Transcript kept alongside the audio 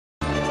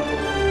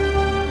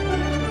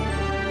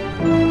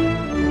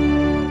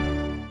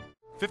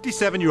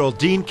57-year-old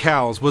Dean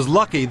Cowles was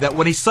lucky that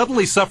when he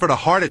suddenly suffered a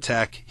heart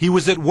attack, he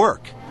was at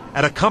work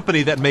at a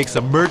company that makes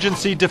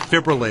emergency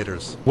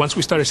defibrillators. Once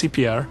we started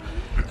CPR,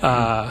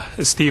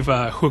 Steve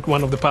hooked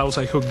one of the paddles,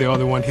 I hooked the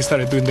other one. He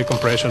started doing the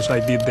compressions, I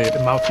did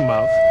the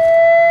mouth-to-mouth.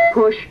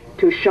 Push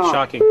to shock.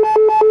 Shocking.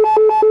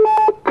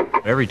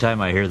 Every time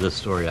I hear this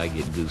story, I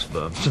get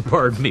goosebumps.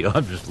 Pardon me,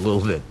 I'm just a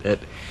little bit.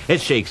 It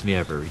shakes me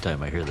up every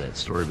time I hear that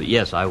story. But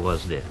yes, I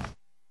was dead.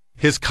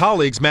 His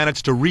colleagues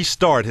managed to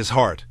restart his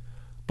heart.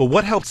 But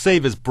what helped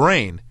save his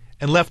brain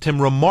and left him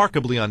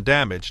remarkably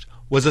undamaged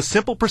was a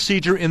simple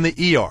procedure in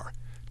the ER,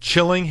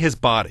 chilling his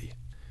body.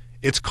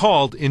 It's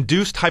called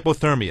induced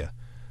hypothermia.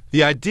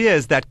 The idea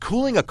is that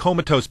cooling a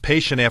comatose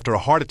patient after a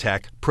heart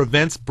attack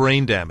prevents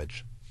brain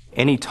damage.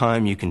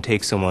 Anytime you can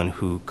take someone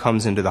who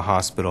comes into the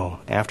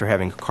hospital after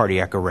having a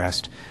cardiac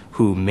arrest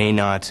who may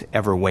not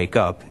ever wake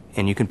up,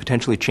 and you can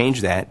potentially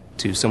change that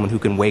to someone who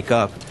can wake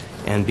up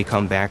and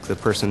become back the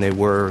person they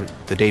were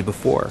the day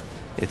before.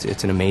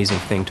 It's an amazing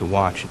thing to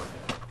watch.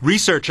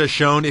 Research has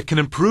shown it can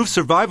improve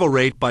survival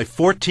rate by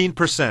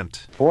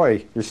 14%.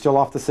 Boy, you're still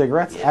off the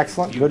cigarettes.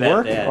 Excellent. Good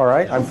work. All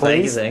right, I'm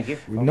pleased. Thank you.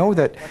 We know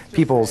that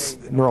people's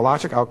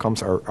neurologic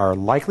outcomes are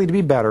likely to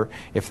be better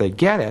if they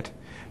get it,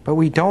 but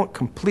we don't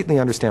completely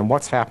understand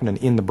what's happening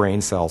in the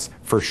brain cells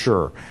for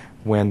sure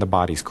when the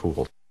body's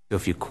cooled.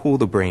 If you cool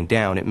the brain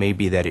down, it may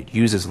be that it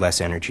uses less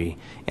energy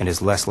and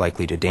is less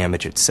likely to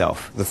damage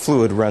itself. The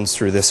fluid runs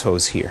through this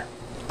hose here.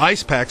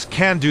 Ice packs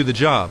can do the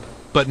job,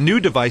 but new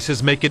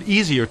devices make it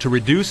easier to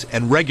reduce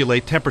and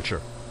regulate temperature.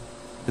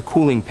 The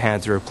cooling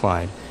pads are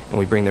applied, and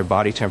we bring their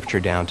body temperature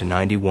down to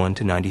 91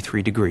 to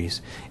 93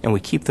 degrees, and we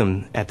keep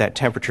them at that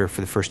temperature for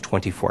the first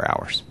 24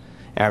 hours,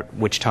 at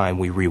which time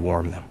we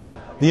rewarm them.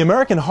 The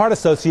American Heart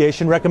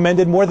Association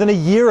recommended more than a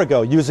year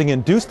ago using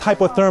induced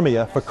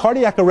hypothermia for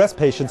cardiac arrest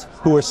patients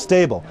who are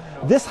stable.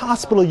 This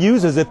hospital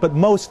uses it, but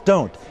most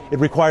don't. It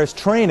requires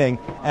training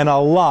and a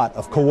lot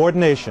of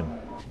coordination.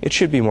 It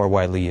should be more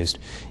widely used.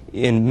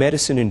 In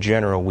medicine in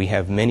general, we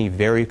have many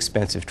very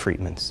expensive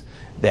treatments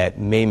that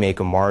may make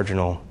a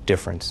marginal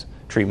difference,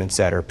 treatments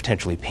that are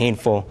potentially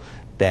painful,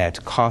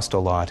 that cost a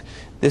lot.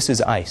 This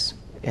is ice,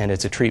 and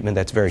it's a treatment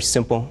that's very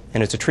simple,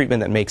 and it's a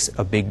treatment that makes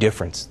a big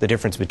difference, the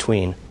difference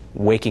between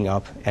waking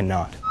up and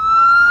not.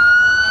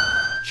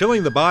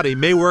 Chilling the body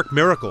may work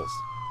miracles,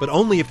 but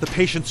only if the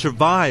patient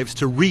survives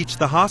to reach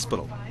the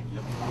hospital.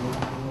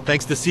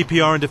 Thanks to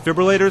CPR and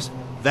defibrillators,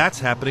 that's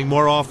happening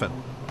more often.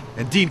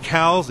 And Dean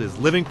Cowles is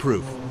living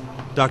proof.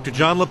 Dr.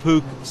 John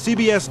LaPook,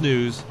 CBS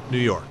News, New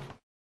York.